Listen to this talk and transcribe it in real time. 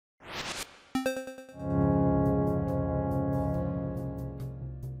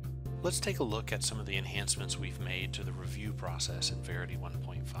Let's take a look at some of the enhancements we've made to the review process in Verity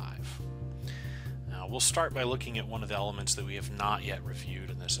 1.5. Now, we'll start by looking at one of the elements that we have not yet reviewed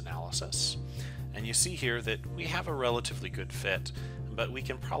in this analysis. And you see here that we have a relatively good fit, but we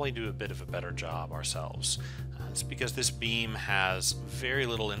can probably do a bit of a better job ourselves. It's because this beam has very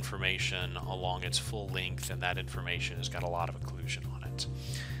little information along its full length, and that information has got a lot of occlusion on it.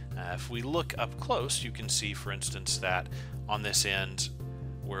 If we look up close, you can see, for instance, that on this end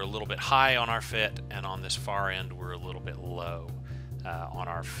we're a little bit high on our fit, and on this far end we're a little bit low on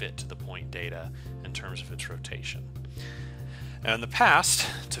our fit to the point data in terms of its rotation. Now in the past,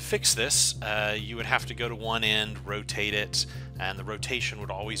 to fix this, you would have to go to one end, rotate it, and the rotation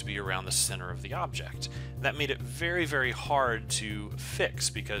would always be around the center of the object. That made it very, very hard to fix,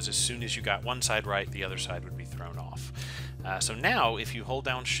 because as soon as you got one side right, the other side would be thrown off. So now, if you hold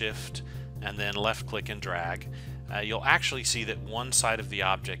down Shift and then left click and drag, you'll actually see that one side of the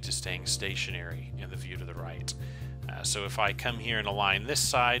object is staying stationary in the view to the right. So if I come here and align this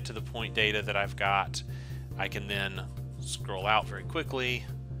side to the point data that I've got, I can then scroll out very quickly,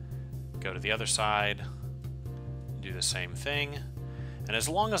 go to the other side, do the same thing, and as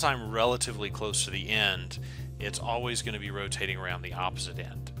long as I'm relatively close to the end, it's always going to be rotating around the opposite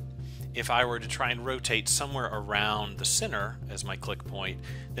end. If I were to try and rotate somewhere around the center as my click point,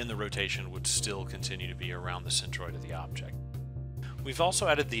 then the rotation would still continue to be around the centroid of the object. We've also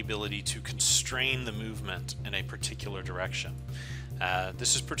added the ability to constrain the movement in a particular direction.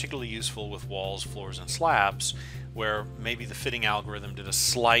 This is particularly useful with walls, floors, and slabs, where maybe the fitting algorithm did a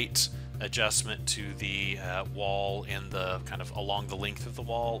slight adjustment to the wall in the kind of along the length of the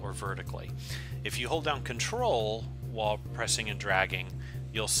wall or vertically. If you hold down Control while pressing and dragging,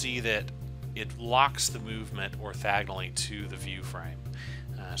 you'll see that it locks the movement orthogonally to the view frame.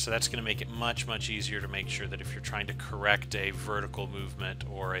 So that's going to make it much, much easier to make sure that if you're trying to correct a vertical movement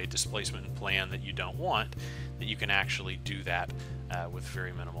or a displacement in plan that you don't want, that you can actually do that with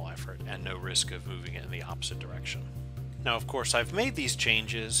very minimal effort and no risk of moving it in the opposite direction. Now, of course, I've made these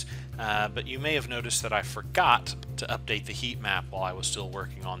changes, but you may have noticed that I forgot to update the heat map while I was still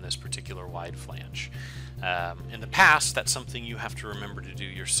working on this particular wide flange. In the past, that's something you have to remember to do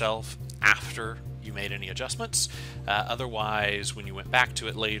yourself after you made any adjustments. Otherwise, when you went back to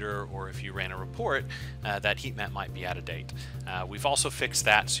it later, or if you ran a report, that heat map might be out of date. We've also fixed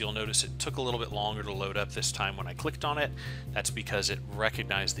that, so you'll notice it took a little bit longer to load up this time when I clicked on it. That's because it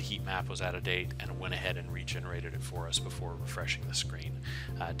recognized the heat map was out of date and went ahead and regenerated it for us before refreshing the screen.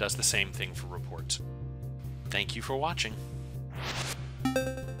 It does the same thing for reports. Thank you for watching.